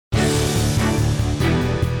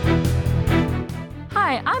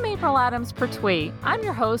Hi, I'm April Adams Pertwee. I'm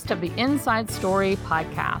your host of the Inside Story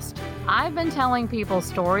podcast. I've been telling people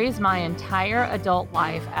stories my entire adult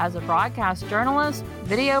life as a broadcast journalist,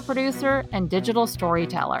 video producer, and digital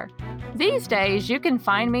storyteller. These days, you can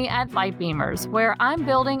find me at Lightbeamers, where I'm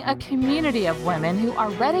building a community of women who are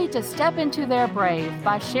ready to step into their brave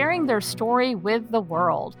by sharing their story with the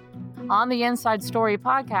world. On the Inside Story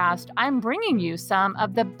podcast, I'm bringing you some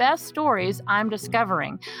of the best stories I'm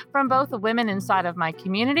discovering from both the women inside of my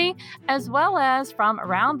community as well as from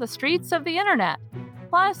around the streets of the internet.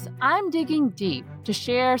 Plus, I'm digging deep to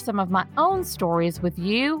share some of my own stories with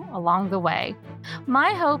you along the way.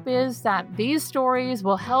 My hope is that these stories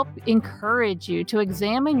will help encourage you to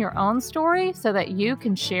examine your own story so that you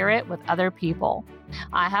can share it with other people.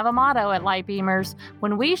 I have a motto at Lightbeamers: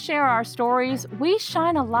 when we share our stories, we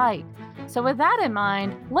shine a light. So with that in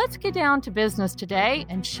mind, let's get down to business today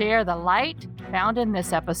and share the light found in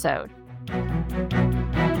this episode.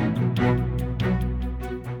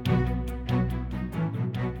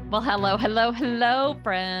 Well, hello,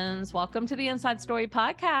 friends. Welcome to the Inside Story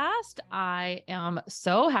podcast. I am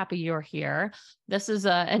so happy you're here. This is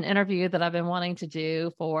an interview that I've been wanting to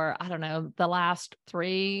do for, the last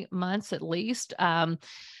 3 months at least. And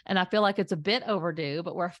I feel like it's a bit overdue,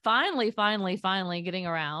 but we're finally getting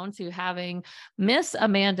around to having Miss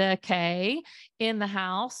Amanda Kay in the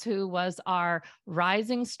house, who was our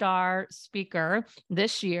Rising Star speaker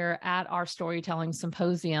this year at our storytelling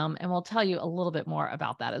symposium. And we'll tell you a little bit more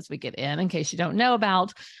about that as we get in case you don't know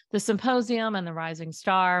about the symposium and the Rising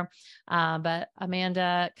Star. But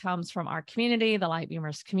Amanda comes from our community, the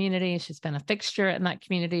Lightbeamers community. She's been a fixture in that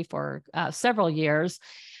community for several years.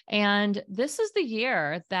 And this is the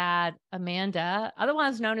year that Amanda,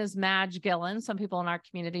 otherwise known as Madge Gillen, some people in our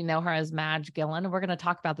community know her as Madge Gillen, and we're going to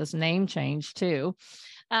talk about this name change too,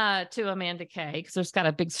 to Amanda Kay, because there's got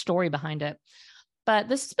a big story behind it. But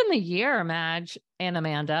this has been the year, Madge and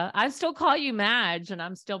Amanda. I still call you Madge, and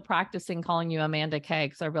I'm still practicing calling you Amanda Kay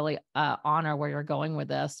because I really honor where you're going with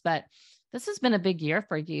this. But this has been a big year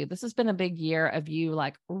for you. This has been a big year of you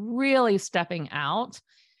like really stepping out.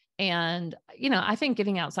 And, I think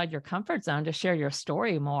getting outside your comfort zone to share your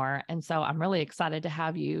story more. And so I'm really excited to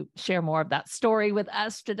have you share more of that story with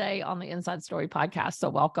us today on the Inside Story podcast. So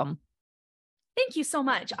welcome. Thank you so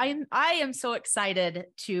much. I am so excited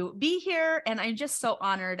to be here, and I'm just so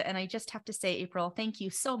honored. And I just have to say, April, thank you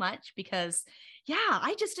so much, because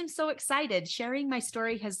I just am so excited. Sharing my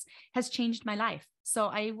story has changed my life. So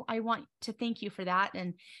I want to thank you for that.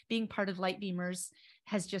 And being part of Lightbeamers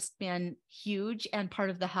has just been huge, and part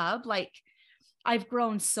of the hub. Like, I've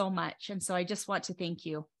grown so much. And so I just want to thank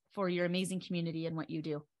you for your amazing community and what you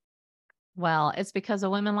do. Well, it's because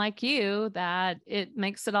of women like you that it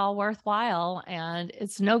makes it all worthwhile. And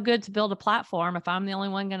it's no good to build a platform if I'm the only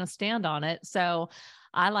one going to stand on it. So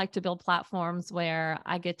I like to build platforms where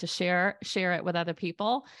I get to share it with other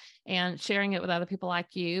people, and sharing it with other people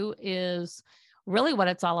like you is really what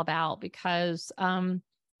it's all about. Because,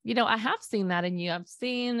 I have seen that in you. I've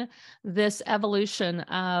seen this evolution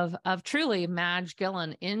of truly Madge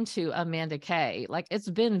Gillen into Amanda Kay. Like, it's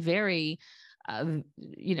been very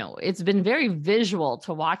it's been very visual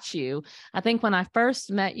to watch you. I think when I first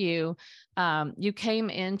met you, you came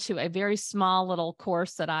into a very small little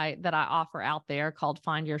course that I offer out there called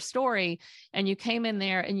Find Your Story. And you came in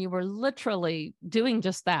there and you were literally doing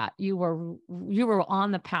just that. You were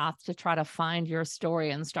on the path to try to find your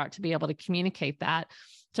story and start to be able to communicate that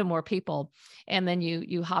to more people. And then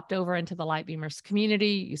you hopped over into the Lightbeamers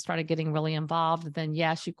community. You started getting really involved. And then,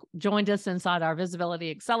 yes, you joined us inside our Visibility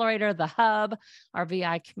Accelerator, the hub, our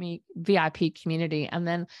VIP community. And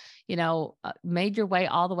then, made your way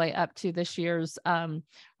all the way up to this year's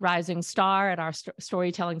Rising Star at our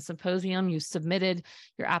storytelling symposium. You submitted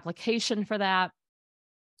your application for that.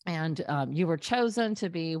 And you were chosen to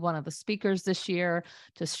be one of the speakers this year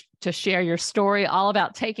to share your story all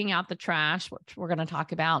about taking out the trash, which we're going to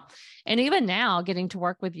talk about. And even now, getting to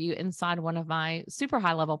work with you inside one of my super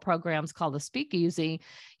high level programs called the Speakeasy,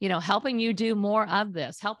 helping you do more of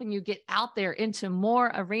this, helping you get out there into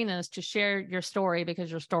more arenas to share your story, because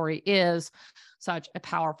your story is such a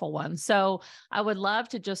powerful one. So I would love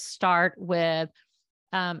to just start with,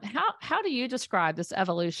 how do you describe this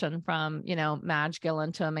evolution from, Madge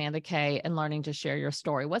Gillen to Amanda Kay and learning to share your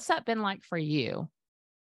story? What's that been like for you?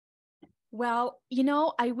 Well,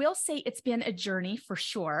 I will say it's been a journey for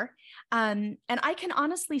sure. And I can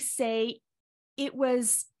honestly say it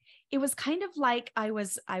was kind of like I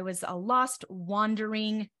was a lost,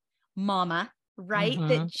 wandering mama, right? Mm-hmm.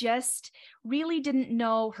 That just really didn't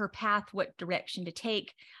know her path, what direction to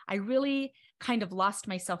take. I really kind of lost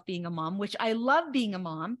myself being a mom, which I love being a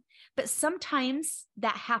mom, but sometimes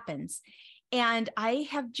that happens. And I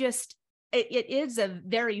have just, it is a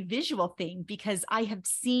very visual thing because I have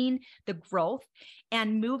seen the growth,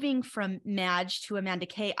 and moving from Madge to Amanda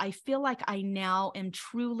Kay, I feel like I now am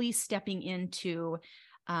truly stepping into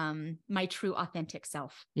my true authentic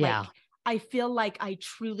self. Yeah. Like, I feel like I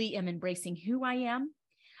truly am embracing who I am,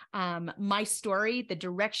 my story, the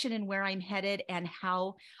direction and where I'm headed, and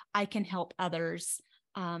how I can help others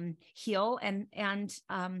heal and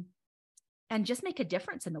just make a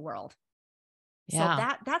difference in the world. Yeah.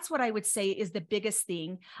 So that's what I would say is the biggest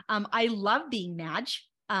thing. I love being Madge.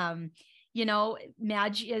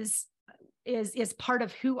 Madge is part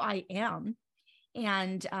of who I am,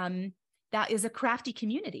 and that is a crafty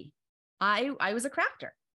community. I was a crafter,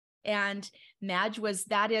 and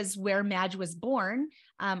that is where Madge was born.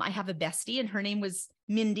 I have a bestie, and her name was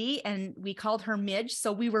Mindy, and we called her Midge,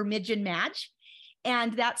 so we were Midge and Madge.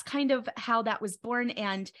 And that's kind of how that was born.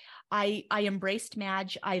 And I embraced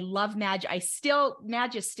Madge. I love Madge.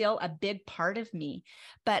 Madge is still a big part of me.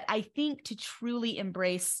 But I think to truly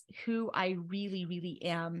embrace who I really, really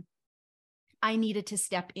am, I needed to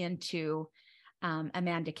step into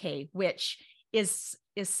Amanda Kay, which is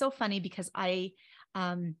so funny because I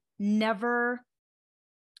never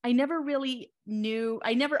really knew.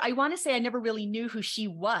 I want to say I never really knew who she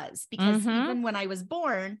was, because even when I was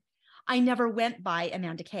born, I never went by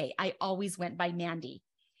Amanda Kay. I always went by Mandy.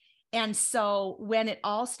 And so when it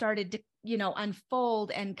all started to, unfold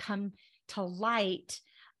and come to light,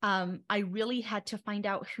 I really had to find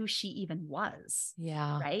out who she even was.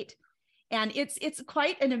 Yeah. Right. And it's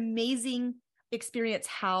quite an amazing experience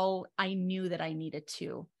how I knew that I needed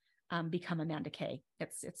to become Amanda Kay.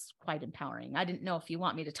 It's quite empowering. I didn't know if you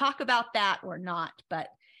want me to talk about that or not, but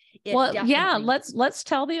yeah, let's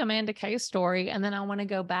tell the Amanda Kay story. And then I want to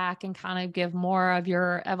go back and kind of give more of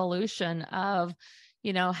your evolution of,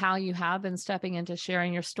 how you have been stepping into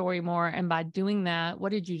sharing your story more. And by doing that,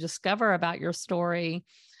 what did you discover about your story?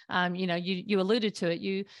 You alluded to it.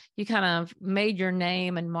 You kind of made your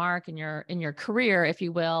name and mark in your career, if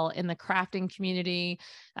you will, in the crafting community.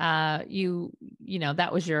 That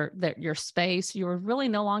was your space. You were really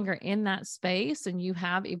no longer in that space, and you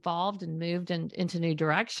have evolved and moved into new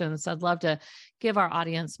directions. So I'd love to give our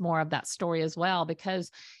audience more of that story as well,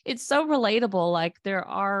 because it's so relatable. Like, there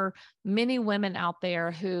are many women out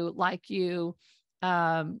there who, like you,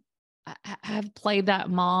 have played that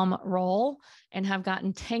mom role and have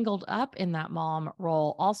gotten tangled up in that mom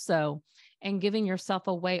role also, and giving yourself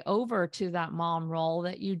away over to that mom role,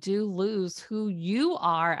 that you do lose who you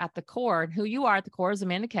are at the core. And who you are at the core is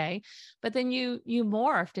Amanda Kay, but then you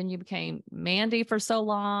morphed and you became Mandy for so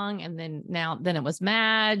long. And then it was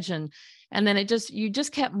Madge, and then you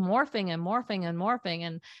just kept morphing and morphing and morphing.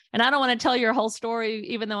 And I don't want to tell your whole story,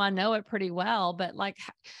 even though I know it pretty well, but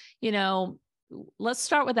let's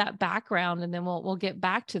start with that background, and then we'll get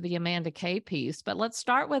back to the Amanda Kay piece. But let's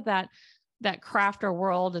start with that crafter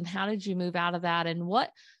world, and how did you move out of that, and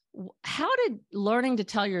how did learning to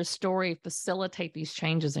tell your story facilitate these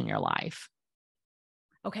changes in your life?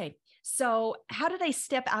 Okay. So how did I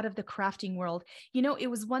step out of the crafting world? It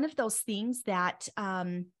was one of those things that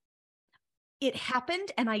it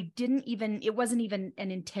happened, and it wasn't even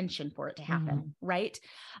an intention for it to happen. Right.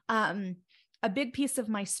 A big piece of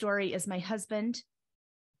my story is my husband.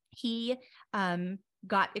 He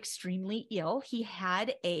got extremely ill. He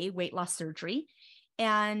had a weight loss surgery,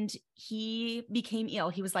 and he became ill.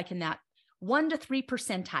 He was like in that 1 to 3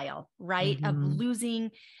 percentile, right, of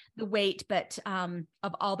losing the weight, but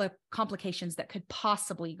of all the complications that could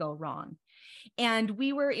possibly go wrong. And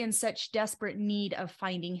we were in such desperate need of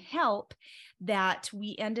finding help that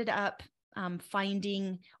we ended up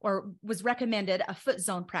finding, or was recommended, a foot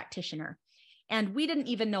zone practitioner. And we didn't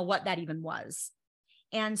even know what that even was.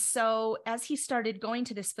 And so as he started going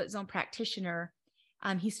to this foot zone practitioner,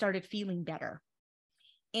 he started feeling better.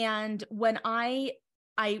 And when I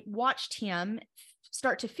watched him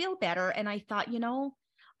start to feel better, and I thought,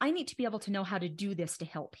 I need to be able to know how to do this to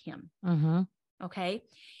help him. Okay.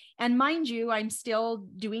 And mind you, I'm still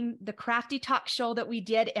doing the Crafty Talk show that we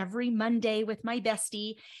did every Monday with my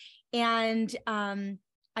bestie. And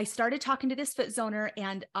I started talking to this foot zoner,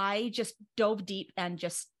 and I just dove deep and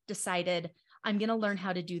just decided I'm going to learn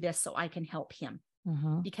how to do this so I can help him,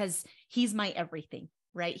 because he's my everything,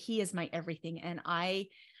 right? He is my everything. And I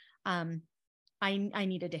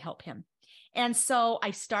needed to help him. And so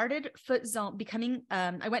I started foot zone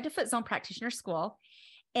I went to foot zone practitioner school,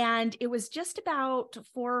 and it was just about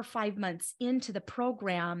 4 or 5 months into the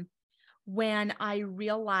program when I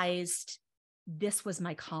realized this was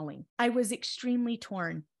my calling. I was extremely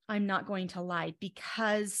torn I'm not going to lie,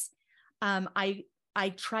 because I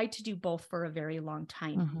tried to do both for a very long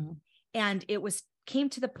time. Mm-hmm. And it came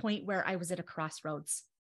to the point where I was at a crossroads,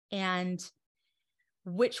 and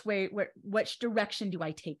which direction do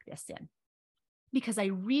I take this in? Because I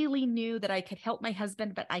really knew that I could help my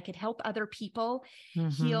husband, but I could help other people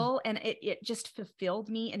heal. And it just fulfilled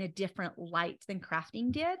me in a different light than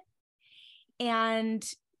crafting did. And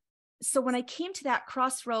so when I came to that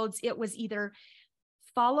crossroads, it was either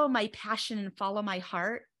follow my passion and follow my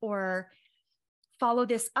heart, or follow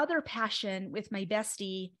this other passion with my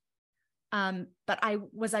bestie. But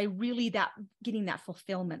was I really getting that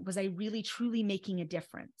fulfillment? Was I really truly making a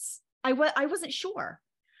difference? I wasn't sure.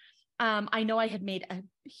 I know I had made a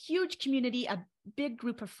huge community, a big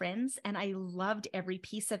group of friends, and I loved every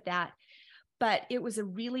piece of that. But it was a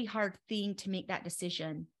really hard thing to make that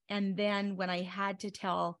decision. And then when I had to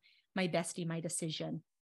tell my bestie my decision,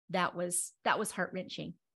 that was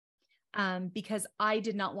heart-wrenching, because I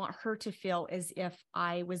did not want her to feel as if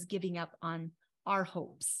I was giving up on our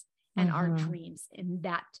hopes and our dreams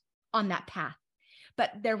on that path.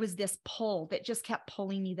 But there was this pull that just kept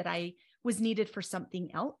pulling me, that I was needed for something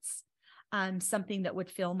else, something that would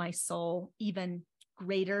fill my soul even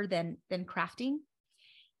greater than crafting.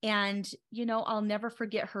 And, I'll never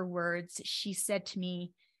forget her words. She said to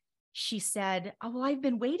me, "Oh, well, I've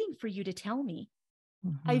been waiting for you to tell me.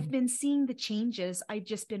 I've been seeing the changes. I've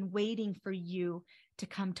just been waiting for you to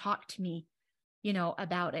come talk to me,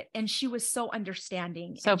 about it." And she was so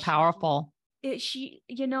understanding. So powerful. And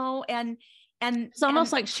It's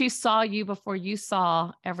almost like she saw you before you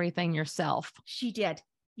saw everything yourself. She did.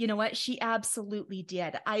 You know what? She absolutely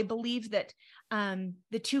did. I believe that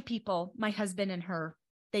the two people, my husband and her,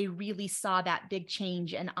 they really saw that big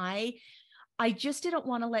change. And I just didn't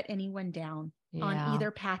want to let anyone down on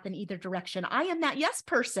either path in either direction. I am that yes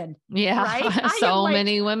person. Yeah. Right. So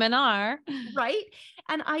many women are. Right.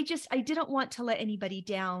 And I didn't want to let anybody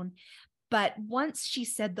down. But once she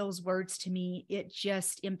said those words to me, it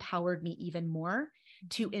just empowered me even more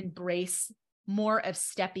to embrace more of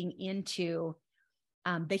stepping into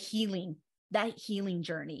that healing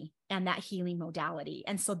journey and that healing modality.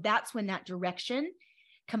 And so that's when that direction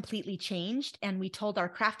completely changed. And we told our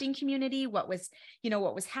crafting community what was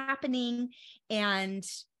happening. And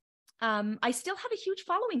I still have a huge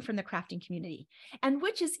following from the crafting community. And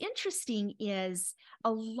which is interesting is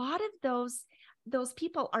a lot of those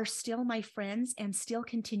people are still my friends and still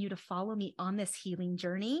continue to follow me on this healing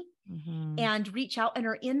journey and reach out and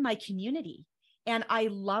are in my community. And I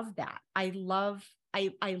love that. I love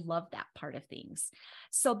that part of things.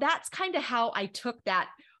 So that's kind of how I took that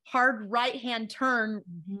hard right-hand turn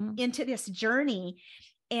into this journey.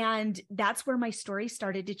 And that's where my story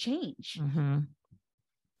started to change.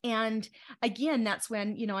 And again, that's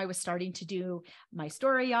when, I was starting to do my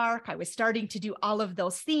story arc. I was starting to do all of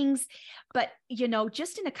those things, but,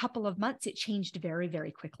 just in a couple of months, it changed very,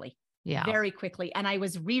 very quickly. Yeah. Very quickly. And I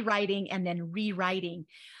was rewriting and then rewriting,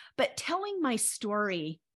 but telling my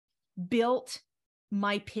story built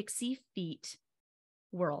my Pixie Feet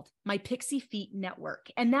world, my Pixie Feet network.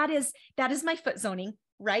 And that is my foot zoning,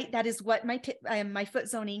 right? That is what my foot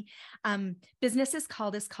zoning business is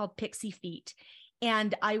called Pixie Feet.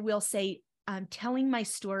 And I will say, telling my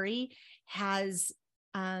story has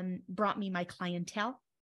brought me my clientele,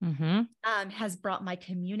 has brought my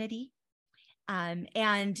community,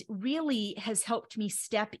 and really has helped me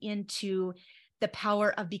step into the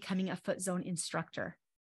power of becoming a foot zone instructor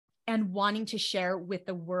and wanting to share with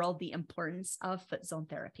the world the importance of foot zone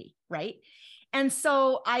therapy, right? And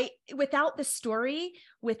so without the story,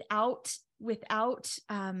 without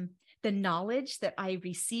the knowledge that I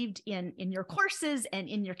received in your courses and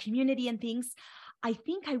in your community and things, I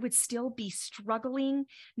think I would still be struggling,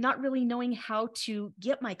 not really knowing how to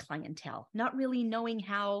get my clientele, not really knowing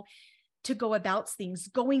how to go about things,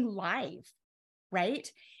 going live, right?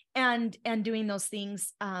 And doing those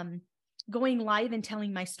things, going live and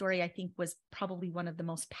telling my story, I think was probably one of the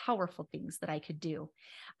most powerful things that I could do.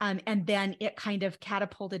 And then it kind of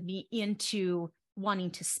catapulted me into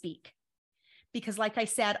wanting to speak. Because like I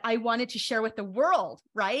said, I wanted to share with the world,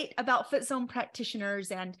 right, about foot zone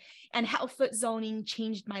practitioners and how foot zoning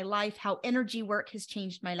changed my life, how energy work has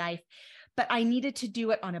changed my life. But I needed to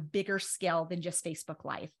do it on a bigger scale than just Facebook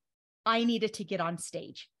Live. I needed to get on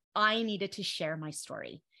stage. I needed to share my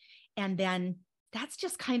story. And then that's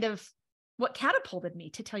just kind of what catapulted me,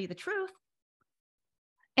 to tell you the truth.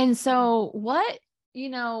 And so what,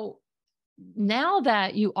 now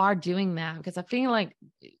that you are doing that, because I feel like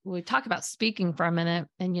we talk about speaking for a minute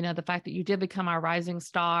and, the fact that you did become our rising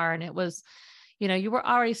star, and it was, you were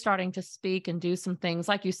already starting to speak and do some things,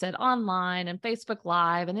 like you said, online and Facebook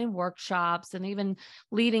Live and in workshops, and even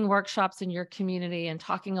leading workshops in your community and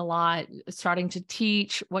talking a lot, starting to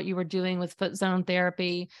teach what you were doing with foot zone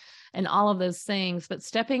therapy and all of those things. But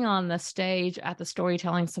stepping on the stage at the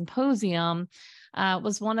Storytelling Symposium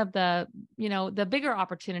was one of the bigger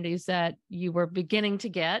opportunities that you were beginning to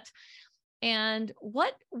get. And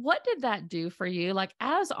what did that do for you? Like,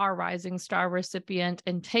 as our Rising Star recipient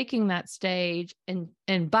and taking that stage,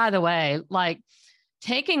 and by the way, like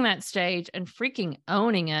taking that stage and freaking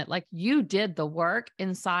owning it, like you did the work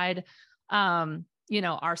inside,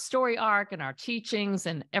 our story arc and our teachings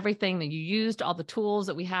and everything that you used, all the tools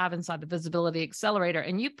that we have inside the Visibility Accelerator,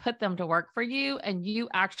 and you put them to work for you, and you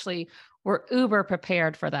actually were uber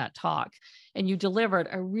prepared for that talk. And you delivered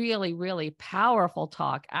a really, really powerful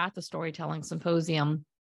talk at the Storytelling Symposium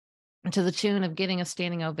to the tune of getting a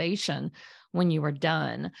standing ovation when you were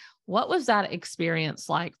done. What was that experience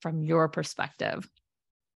like from your perspective?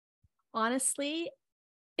 Honestly,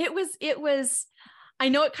 it was, I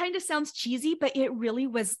know it kind of sounds cheesy, but it really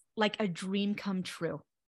was like a dream come true.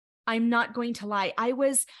 I'm not going to lie. I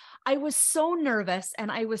was so nervous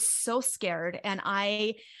and I was so scared, and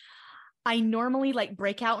I normally like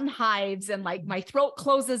break out in hives and like my throat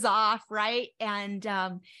closes off, right? And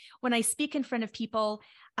when I speak in front of people,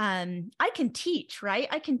 I can teach, right?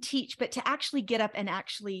 I can teach, but to actually get up and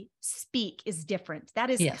actually speak is different.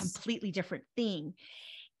 That is a completely different thing.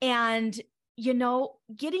 And,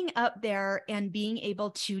 getting up there and being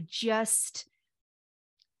able to just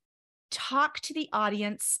talk to the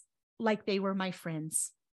audience like they were my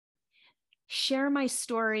friends, share my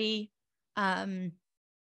story,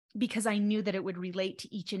 because I knew that it would relate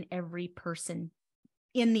to each and every person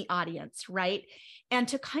in the audience, right? And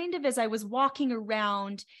to kind of, as I was walking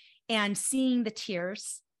around and seeing the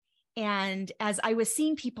tears, and as I was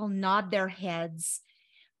seeing people nod their heads,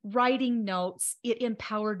 writing notes, it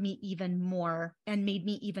empowered me even more and made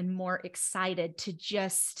me even more excited to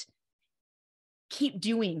just keep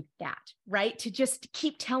doing that, right? To just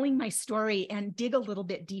keep telling my story and dig a little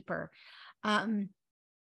bit deeper.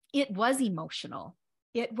 It was emotional.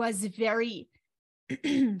 It was very,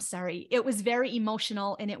 it was very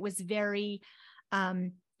emotional, and it was very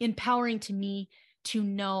empowering to me to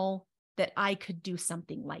know that I could do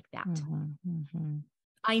something like that. Mm-hmm, mm-hmm.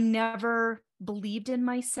 I never believed in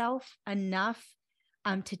myself enough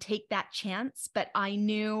to take that chance, but I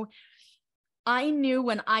knew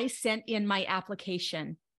when I sent in my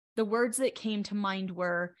application, the words that came to mind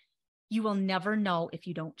were, "You will never know if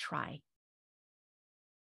you don't try."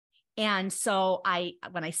 And so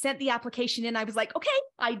when I sent the application in, I was like, okay,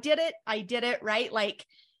 I did it, right? Like,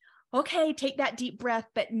 okay, take that deep breath,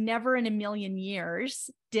 but never in a million years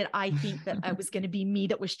did I think that I was going to be me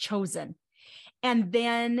that was chosen. And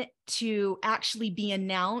then to actually be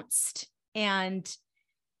announced and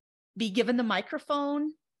be given the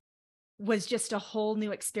microphone was just a whole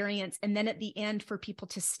new experience. And then at the end, for people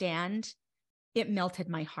to stand, it melted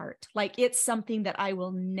my heart. Like, it's something that I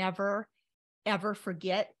will never, ever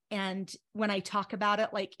forget. And when I talk about it,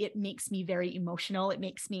 like, it makes me very emotional. It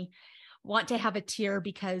makes me want to have a tear,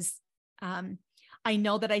 because I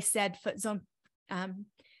know that I said foot zone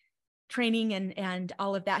training and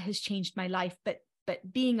all of that has changed my life, but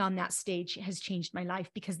being on that stage has changed my life,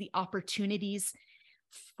 because the opportunities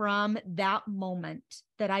from that moment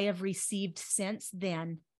that I have received since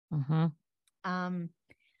then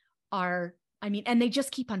are, and they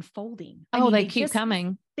just keep unfolding. They keep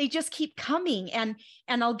coming. They just keep coming, and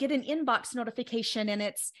I'll get an inbox notification, and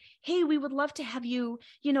it's, "Hey, we would love to have you,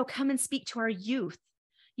 come and speak to our youth.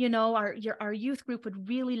 Our youth group would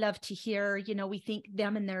really love to hear, we think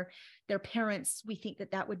them and their parents, we think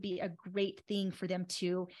that would be a great thing for them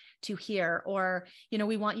to hear, or,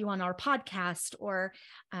 we want you on our podcast, or,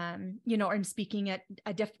 I'm speaking at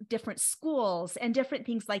different schools and different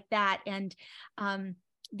things like that." And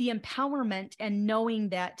the empowerment and knowing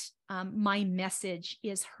that my message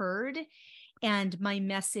is heard and my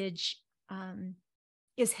message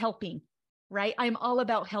is helping. Right? I'm all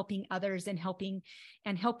about helping others and helping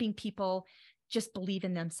people just believe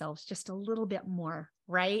in themselves just a little bit more,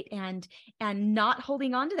 right? And not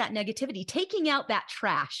holding on to that negativity, taking out that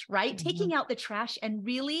trash, right? Mm-hmm. Taking out the trash and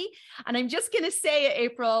really, and I'm just going to say it,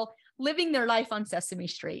 April, living their life on Sesame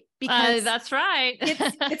Street, because that's right.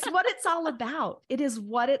 it's what it's all about. It is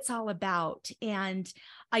what it's all about. And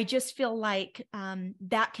I just feel like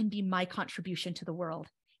that can be my contribution to the world.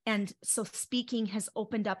 And so speaking has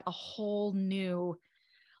opened up a whole new,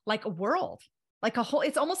 like, a world, like a whole,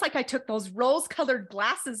 it's almost like I took those rose-colored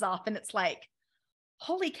glasses off, and it's like,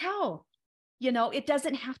 holy cow, it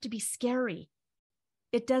doesn't have to be scary.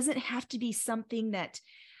 It doesn't have to be something that,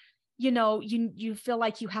 you feel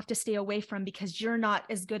like you have to stay away from because you're not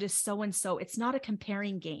as good as so-and-so. It's not a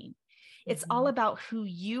comparing game. It's all about who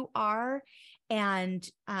you are and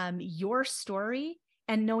your story,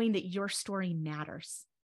 and knowing that your story matters.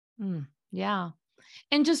 Yeah.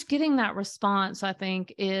 And just getting that response, I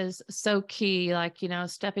think, is so key. Like,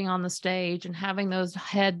 stepping on the stage and having those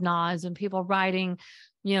head nods and people writing,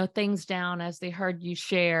 things down as they heard you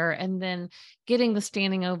share, and then getting the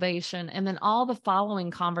standing ovation, and then all the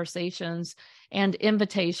following conversations and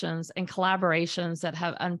invitations and collaborations that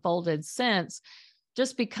have unfolded since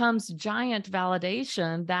just becomes giant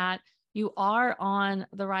validation that you are on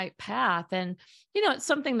the right path. And, it's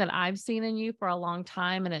something that I've seen in you for a long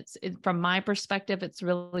time. And from my perspective, it's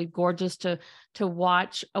really gorgeous to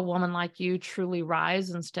watch a woman like you truly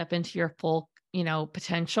rise and step into your full,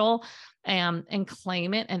 potential, and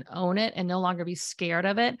claim it and own it and no longer be scared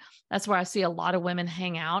of it. That's where I see a lot of women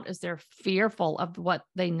hang out, is they're fearful of what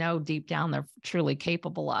they know deep down they're truly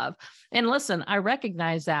capable of. And listen, I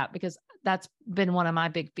recognize that, because that's been one of my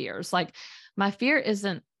big fears. Like, my fear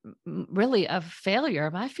isn't really of failure.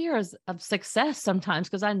 My fear is of success sometimes,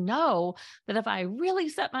 because I know that if I really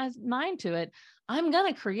set my mind to it, I'm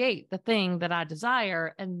going to create the thing that I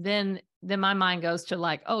desire. And then my mind goes to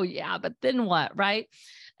like, oh yeah, but then what? Right.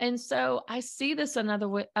 And so I see this in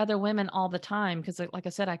other women all the time, because like I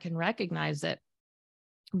said, I can recognize it.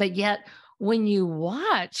 But yet when you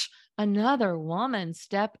watch another woman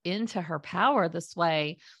step into her power this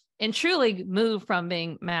way, and truly move from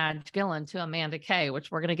being Madge Gillen to Amanda Kay,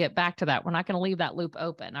 which we're going to get back to that. We're not going to leave that loop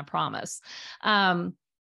open, I promise.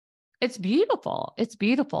 It's beautiful. It's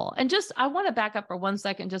beautiful. And I want to back up for 1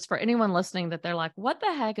 second, just for anyone listening, that they're like, what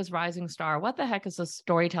the heck is Rising Star? What the heck is a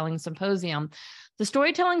storytelling symposium? The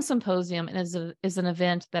Storytelling Symposium is an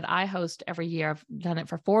event that I host every year. I've done it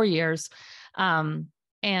for 4 years. And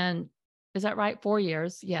is that right? 4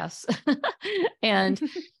 years? Yes. And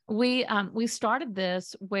we started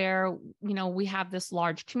this where, we have this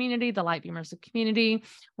large community, the Light Beamers community.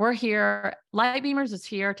 We're here. Light Beamers is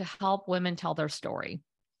here to help women tell their story.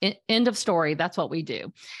 End of story. That's what we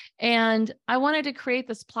do. And I wanted to create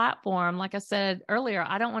this platform. Like I said earlier,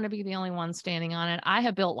 I don't want to be the only one standing on it. I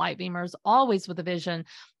have built Light Beamers always with a vision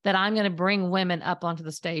that I'm going to bring women up onto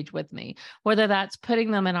the stage with me, whether that's putting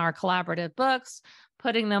them in our collaborative books,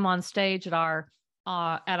 putting them on stage at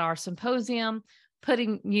our symposium,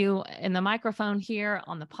 putting you in the microphone here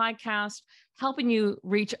on the podcast, helping you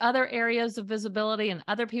reach other areas of visibility and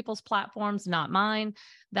other people's platforms, not mine.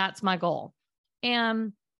 That's my goal.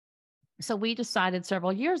 And so we decided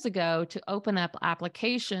several years ago to open up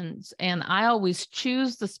applications, and I always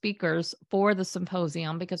choose the speakers for the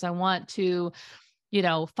symposium because I want to,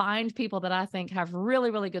 find people that I think have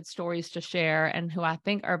really, really good stories to share and who I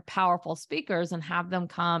think are powerful speakers, and have them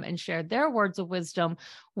come and share their words of wisdom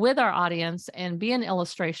with our audience and be an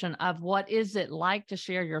illustration of what is it like to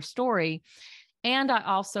share your story. And I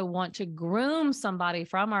also want to groom somebody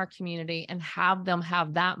from our community and have them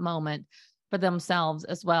have that moment for themselves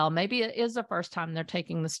as well. Maybe it is the first time they're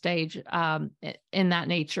taking the stage in that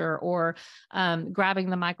nature, or grabbing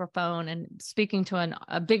the microphone and speaking to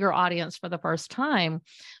a bigger audience for the first time,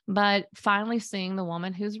 but finally seeing the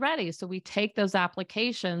woman who's ready. So we take those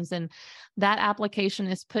applications, and that application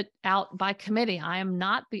is put out by committee. I am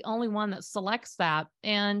not the only one that selects that.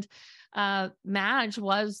 And Madge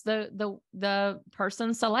was the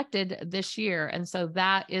person selected this year. And so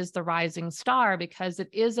that is the Rising Star, because it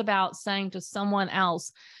is about saying to someone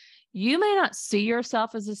else, you may not see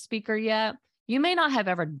yourself as a speaker yet. You may not have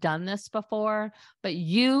ever done this before, but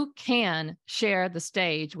you can share the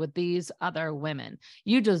stage with these other women.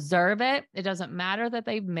 You deserve it. It doesn't matter that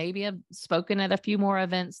they maybe have spoken at a few more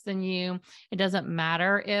events than you. It doesn't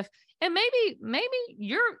matter if, and maybe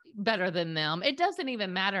you're better than them. It doesn't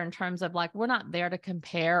even matter in terms of like, we're not there to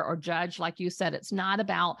compare or judge. Like you said, it's not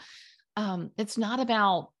about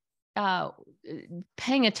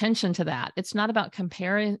paying attention to that. It's not about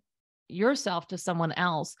comparing yourself to someone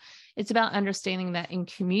else. It's about understanding that in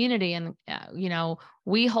community, and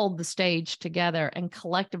we hold the stage together, and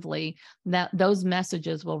collectively that those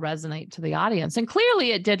messages will resonate to the audience. And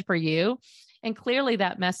clearly it did for you. And clearly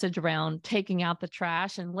that message around taking out the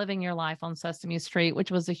trash and living your life on Sesame Street,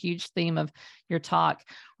 which was a huge theme of your talk,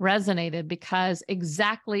 resonated, because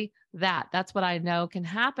exactly that's what I know can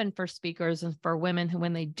happen for speakers and for women who,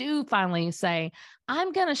 when they do finally say,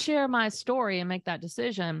 I'm going to share my story and make that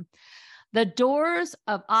decision, the doors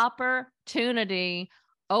of opportunity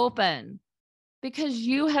open, because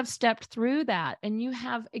you have stepped through that and you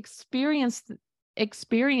have experienced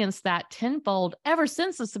that tenfold ever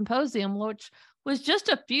since the symposium, which was just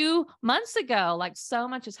a few months ago. Like so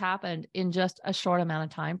much has happened in just a short amount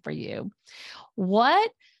of time for you.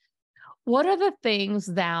 What what are the things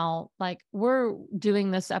thou like we're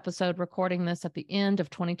doing this episode, recording this at the end of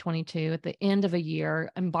 2022, at the end of a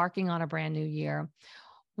year, embarking on a brand new year.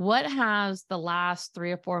 What has the last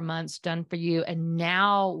 3 or 4 months done for you? And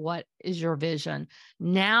now what is your vision?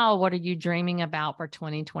 Now, what are you dreaming about for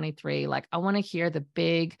 2023? Like, I want to hear the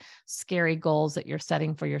big, scary goals that you're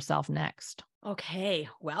setting for yourself next. Okay,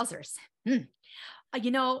 wowzers. You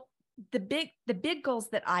know, the big goals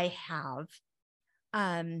that I have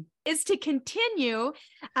is to continue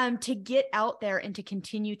to get out there and to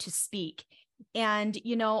continue to speak. And,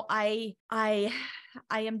 you know, I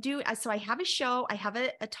am doing, so I have a show, I have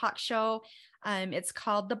a talk show. It's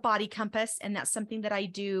called The Body Compass. And that's something that I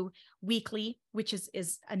do weekly, which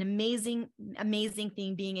is an amazing, amazing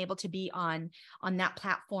thing, being able to be on that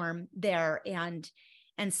platform there and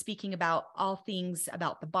speaking about all things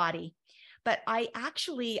about the body. But I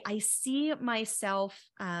see myself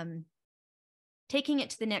taking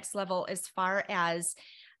it to the next level as far as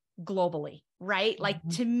globally, right? Like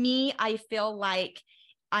to me, I feel like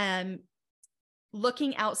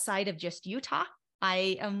looking outside of just Utah.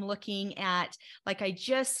 I am looking at, like, I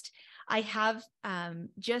have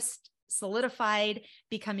just solidified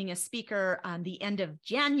becoming a speaker on the end of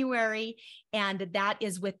January. And that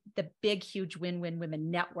is with the big, huge Win-Win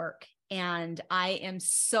Women Network. And I am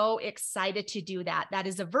so excited to do that. That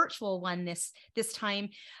is a virtual one this time,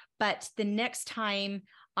 but the next time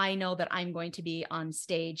I know that I'm going to be on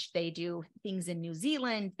stage. They do things in New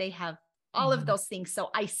Zealand. They have all of those things. So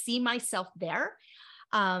I see myself there,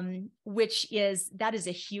 that is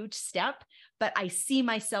a huge step, but I see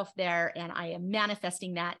myself there and I am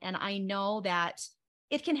manifesting that. And I know that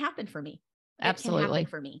it can happen for me. Absolutely. It can happen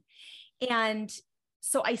for me. And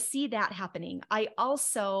so I see that happening. I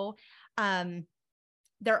also,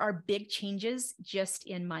 there are big changes just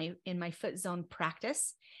in my Foot Zone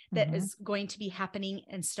practice that is going to be happening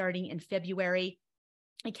and starting in February.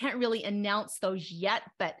 I can't really announce those yet,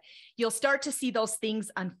 but you'll start to see those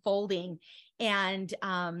things unfolding. And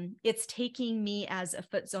it's taking me as a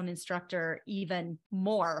Foot Zone instructor even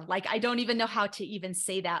more. Like, I don't even know how to even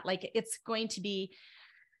say that. Like, it's going to be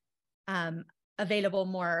available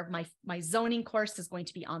more. My zoning course is going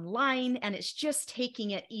to be online, and it's just taking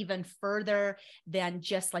it even further than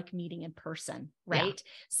just like meeting in person, right?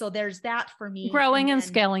 Yeah. So there's that for me. Growing and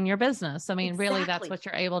scaling your business. I mean, Exactly. Really, that's what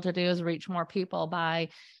you're able to do, is reach more people by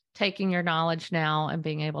taking your knowledge now and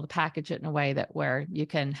being able to package it in a way that where you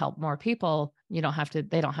can help more people. They don't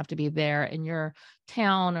have to be there in your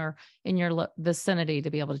town or in your vicinity to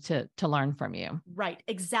be able to learn from you. Right.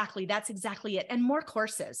 Exactly. That's exactly it. And more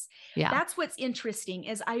courses. Yeah. That's what's interesting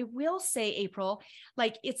is, I will say, April,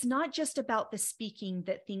 like, it's not just about the speaking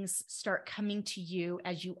that things start coming to you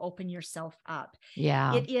as you open yourself up.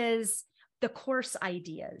 Yeah. It is the course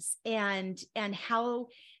ideas and how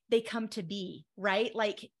they come to be, right?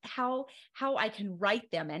 Like how I can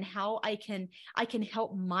write them and how I can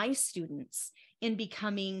help my students in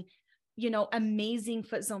becoming, amazing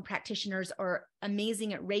Foot Zone practitioners or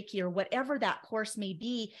amazing at Reiki or whatever that course may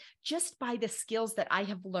be, just by the skills that I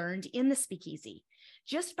have learned in the speakeasy,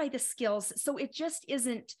 just by the skills. So it just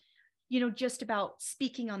isn't, just about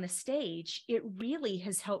speaking on the stage. It really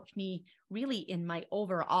has helped me really in my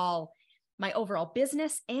overall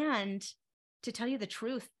business, and to tell you the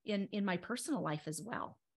truth, in my personal life as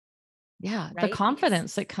well. Yeah. Right? The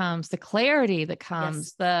confidence that comes, the clarity that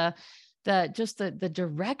comes, yes. the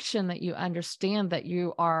direction that you understand that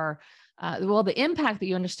you are, the impact that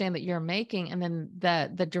you understand that you're making, and then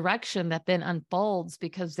the direction that then unfolds,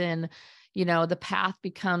 because then, the path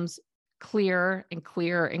becomes clearer and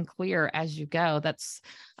clearer and clearer as you go.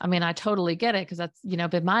 I totally get it, because that's,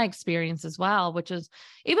 been my experience as well, which is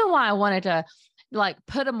even why I wanted to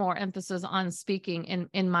put a more emphasis on speaking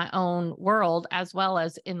in my own world as well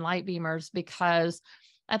as in Light Beamers, because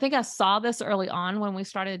I think I saw this early on when we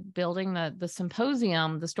started building the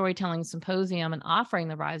symposium, the storytelling symposium, and offering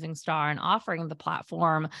the Rising Star and offering the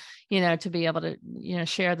platform, to be able to,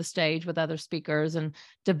 share the stage with other speakers and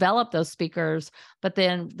develop those speakers. But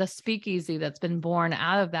then the speakeasy that's been born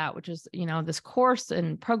out of that, which is, this course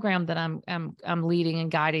and program that I'm leading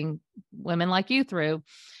and guiding women like you through,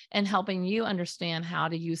 and helping you understand how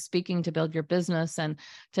to use speaking to build your business and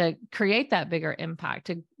to create that bigger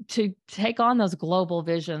impact, to take on those global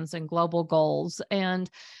visions and global goals. And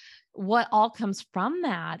what all comes from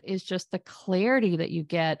that is just the clarity that you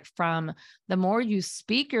get from the more you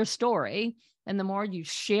speak your story, and the more you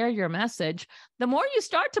share your message, the more you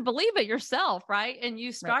start to believe it yourself, right? And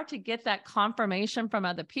you start to get that confirmation from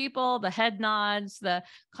other people, the head nods, the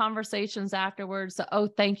conversations afterwards. The, oh,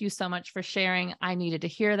 thank you so much for sharing. I needed to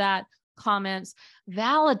hear that. Comments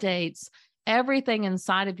validates everything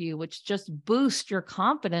inside of you, which just boosts your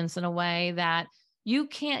confidence in a way that you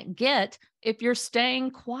can't get if you're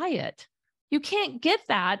staying quiet. You can't get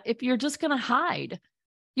that if you're just going to hide.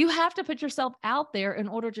 You have to put yourself out there in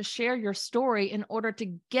order to share your story, in order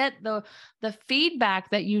to get the feedback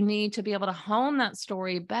that you need to be able to hone that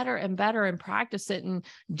story better and better and practice it and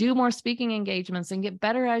do more speaking engagements and get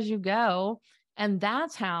better as you go. And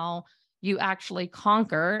that's how you actually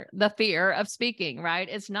conquer the fear of speaking, right?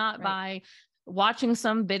 It's not by watching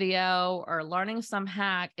some video or learning some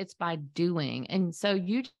hack. It's by doing. And so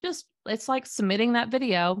it's like submitting that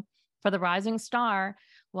video for the Rising Star.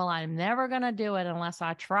 Well, I'm never going to do it unless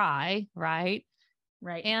I try, right?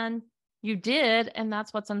 Right. And you did, and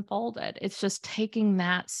that's what's unfolded. It's just taking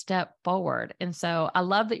that step forward. And so I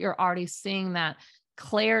love that you're already seeing that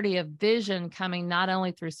clarity of vision coming not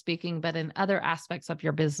only through speaking, but in other aspects of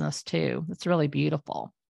your business too. It's really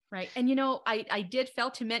beautiful. Right. And, I did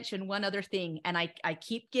fail to mention one other thing, and I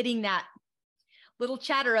keep getting that little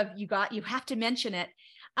chatter of you have to mention it.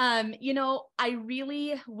 I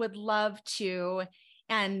really would love to,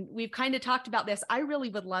 and we've kind of talked about this. I really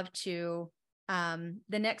would love to, the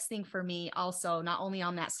next thing for me also, not only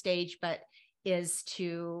on that stage, but is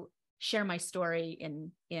to share my story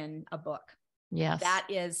in a book. Yes.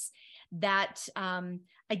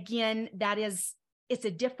 It's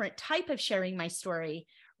a different type of sharing my story,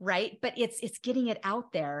 right? But it's getting it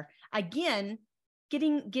out there again,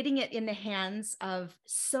 getting it in the hands of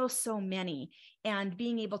so many, and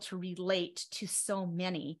being able to relate to so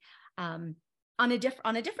many on a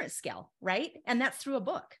different scale, right? And that's through a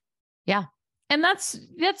book. Yeah. And that's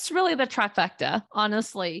really the trifecta,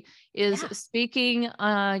 honestly, is speaking,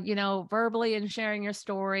 verbally and sharing your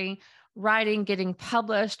story, writing, getting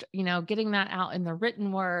published, getting that out in the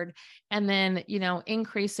written word, and then,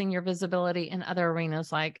 increasing your visibility in other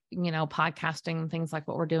arenas like, podcasting, things like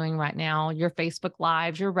what we're doing right now, your Facebook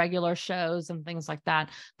Lives, your regular shows and things like that.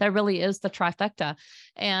 That really is the trifecta.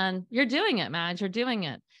 And you're doing it, Madge, you're doing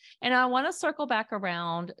it. And I want to circle back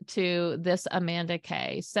around to this Amanda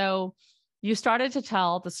Kay. So you started to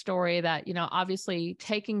tell the story that, obviously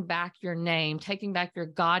taking back your name, taking back your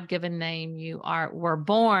God-given name, were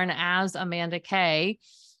born as Amanda Kay.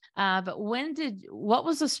 But what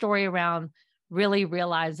was the story around really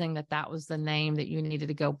realizing that was the name that you needed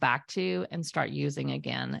to go back to and start using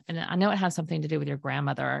again? And I know it has something to do with your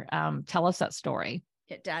grandmother. Tell us that story.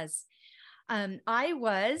 It does. I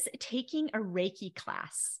was taking a Reiki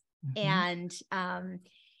class, and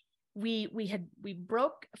we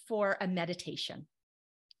broke for a meditation.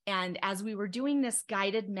 And as we were doing this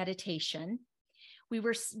guided meditation, we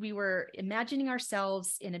were imagining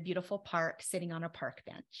ourselves in a beautiful park, sitting on a park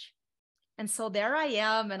bench. And so there I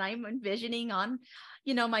am, and I'm envisioning on,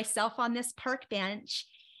 myself on this park bench.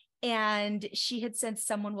 And she had said,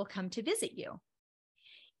 someone will come to visit you.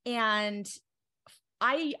 And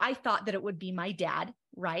I thought that it would be my dad,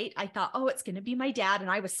 right? I thought, oh, it's going to be my dad. And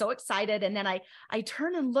I was so excited. And then I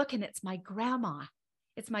turn and look, and it's my grandma.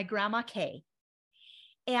 It's my grandma Kay.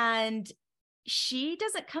 And she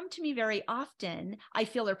doesn't come to me very often. I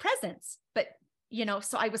feel her presence, but,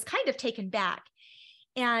 so I was kind of taken back.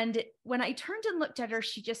 And when I turned and looked at her,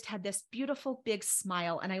 she just had this beautiful big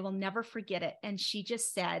smile, and I will never forget it. And she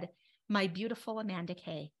just said, my beautiful Amanda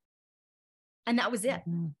Kay. And that was it.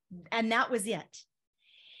 And that was it.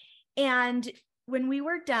 And when we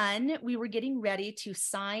were done, we were getting ready to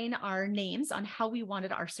sign our names on how we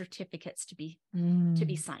wanted our certificates to be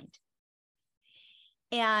signed.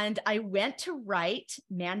 And I went to write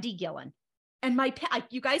Mandy Gillen, and my pen,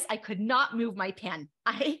 you guys, I could not move my pen.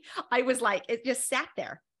 I was like, it just sat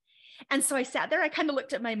there. And so I sat there, I kind of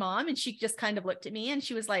looked at my mom, and she just kind of looked at me, and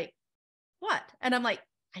she was like, what? And I'm like,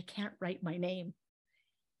 I can't write my name.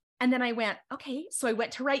 And then I went, okay. So I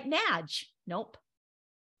went to write Madge. Nope.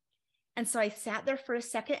 And so I sat there for a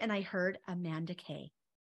second, and I heard Amanda Kay.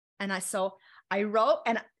 And so I wrote,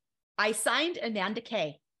 and I signed Amanda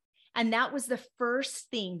Kay. And that was the first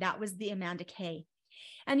thing. That was the Amanda Kay.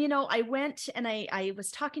 And, I went and I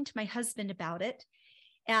was talking to my husband about it,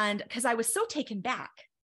 and because I was so taken back,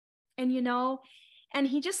 and, and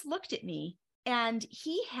he just looked at me, and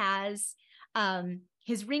he has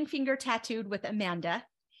his ring finger tattooed with Amanda,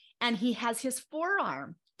 and he has his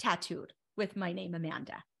forearm tattooed with my name,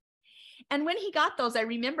 Amanda. And when he got those, I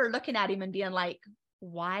remember looking at him and being like,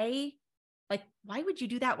 why would you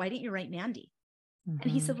do that? Why didn't you write Mandy?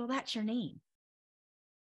 And he said, well, that's your name.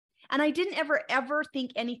 And I didn't ever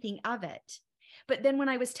think anything of it. But then when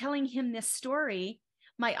I was telling him this story,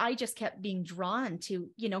 my eye just kept being drawn to,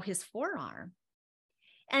 his forearm.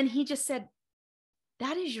 And he just said,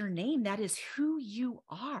 that is your name. That is who you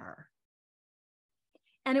are.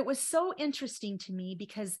 And it was so interesting to me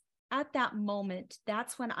because at that moment,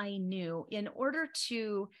 that's when I knew in order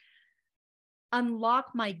to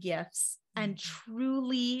unlock my gifts and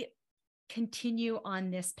truly continue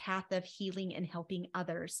on this path of healing and helping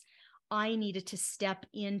others, I needed to step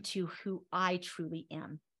into who I truly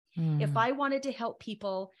am. If I wanted to help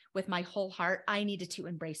people with my whole heart, I needed to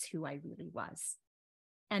embrace who I really was.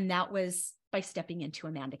 And that was by stepping into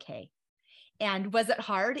Amanda Kay. And was it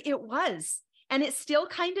hard? It was. And it still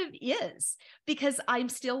kind of is, because I'm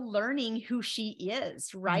still learning who she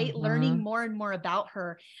is, right? Learning more and more about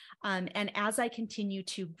her. And as I continue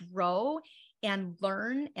to grow and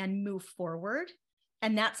learn and move forward,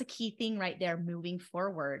 and that's a key thing right there, moving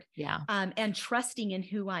forward. Yeah. And trusting in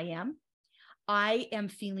who I am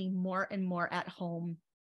feeling more and more at home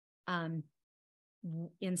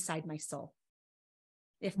inside my soul,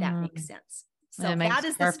 if that makes sense. So that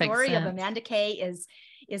is the story of Amanda Kay,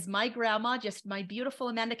 is my grandma, just my beautiful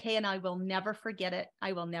Amanda Kay, and I will never forget it.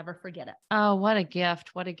 I will never forget it. Oh, what a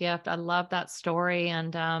gift. What a gift. I love that story.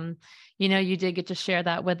 And, you did get to share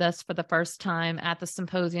that with us for the first time at the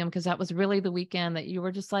symposium, because that was really the weekend that you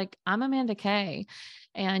were just like, I'm Amanda Kay.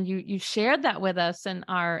 And you shared that with us in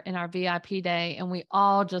our VIP day. And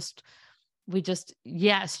we just,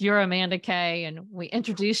 yes, you're Amanda Kay. And we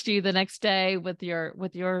introduced you the next day with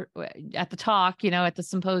your at the talk, at the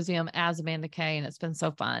symposium as Amanda Kay. And it's been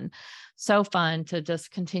so fun to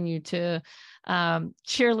just continue to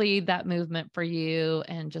cheerlead that movement for you,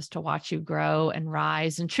 and just to watch you grow and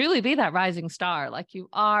rise and truly be that rising star. Like, you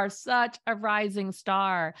are such a rising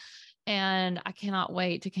star. And I cannot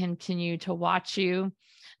wait to continue to watch you,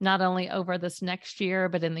 not only over this next year,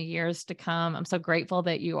 but in the years to come. I'm so grateful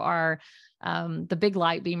that you are the big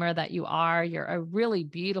light beamer that you are. You're a really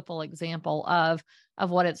beautiful example of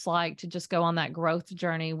what it's like to just go on that growth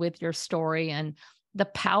journey with your story, and the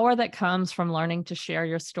power that comes from learning to share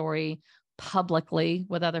your story publicly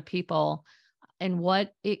with other people, and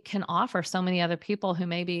what it can offer so many other people who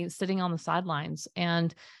may be sitting on the sidelines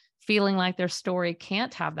and feeling like their story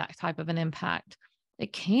can't have that type of an impact.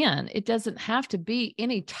 It can. It doesn't have to be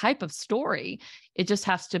any type of story. It just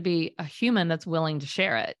has to be a human that's willing to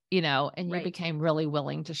share it, and you became really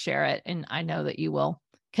willing to share it. And I know that you will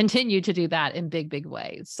continue to do that in big, big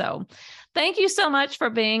ways. So thank you so much for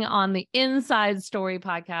being on the Inside Story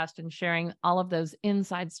podcast and sharing all of those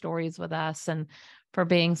inside stories with us, and for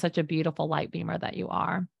being such a beautiful light beamer that you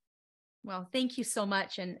are. Well, thank you so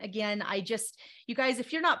much. And again, you guys,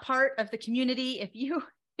 if you're not part of the community, if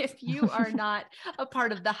you are not a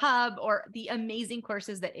part of the hub or the amazing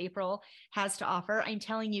courses that April has to offer, I'm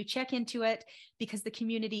telling you, check into it, because the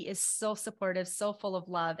community is so supportive, so full of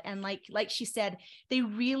love. And like she said, they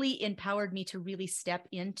really empowered me to really step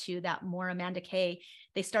into that more Amanda Kay.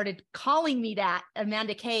 They started calling me that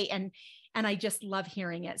Amanda Kay, and I just love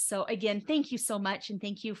hearing it. So again, thank you so much. And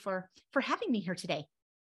thank you for having me here today.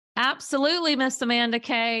 Absolutely, Miss Amanda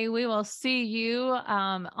Kay. We will see you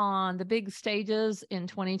on the big stages in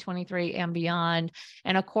 2023 and beyond.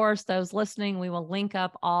 And of course, those listening, we will link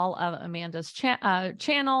up all of Amanda's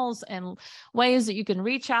channels and ways that you can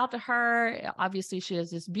reach out to her. Obviously, she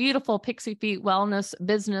has this beautiful Pixie Feet wellness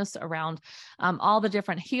business around all the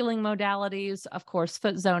different healing modalities. Of course,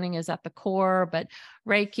 foot zoning is at the core, but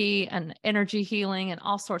Reiki and energy healing and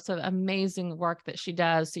all sorts of amazing work that she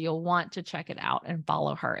does. So you'll want to check it out and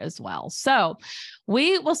follow her as well. So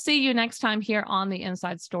we will see you next time here on the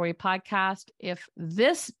Inside Story podcast. If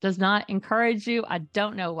this does not encourage you, I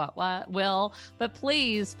don't know what will, but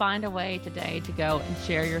please find a way today to go and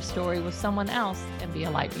share your story with someone else and be a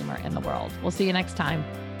light beamer in the world. We'll see you next time.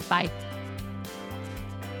 Bye.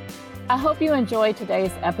 I hope you enjoyed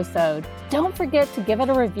today's episode. Don't forget to give it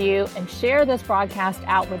a review and share this broadcast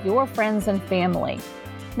out with your friends and family.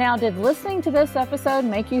 Now, did listening to this episode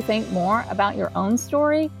make you think more about your own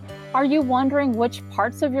story? Are you wondering which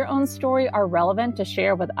parts of your own story are relevant to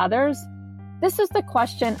share with others? This is the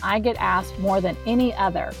question I get asked more than any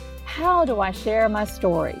other. How do I share my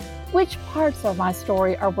story? Which parts of my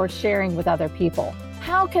story are worth sharing with other people?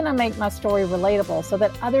 How can I make my story relatable so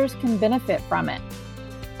that others can benefit from it?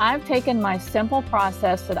 I've taken my simple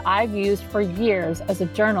process that I've used for years as a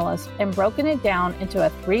journalist and broken it down into a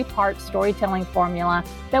 3-part storytelling formula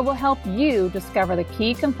that will help you discover the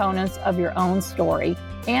key components of your own story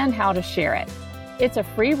and how to share it. It's a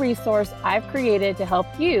free resource I've created to help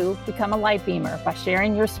you become a light beamer by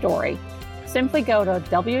sharing your story. Simply go to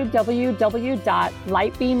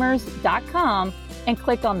www.lightbeamers.com and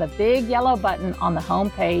click on the big yellow button on the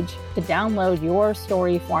homepage to download your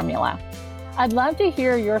story formula. I'd love to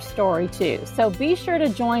hear your story too, so be sure to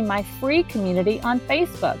join my free community on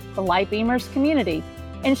Facebook, the Light Beamers Community,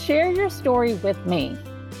 and share your story with me.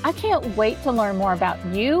 I can't wait to learn more about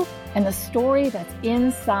you and the story that's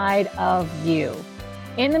inside of you.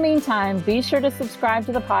 In the meantime, be sure to subscribe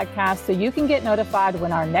to the podcast so you can get notified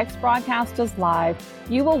when our next broadcast is live.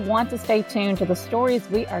 You will want to stay tuned to the stories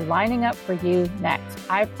we are lining up for you next.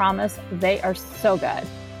 I promise they are so good.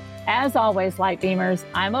 As always, Light Beamers,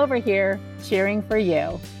 I'm over here cheering for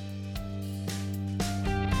you.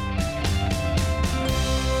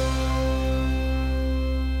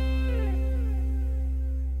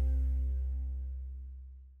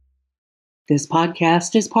 This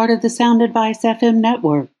podcast is part of the Sound Advice FM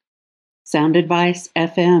network. Sound Advice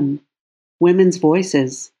FM. Women's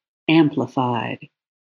voices amplified.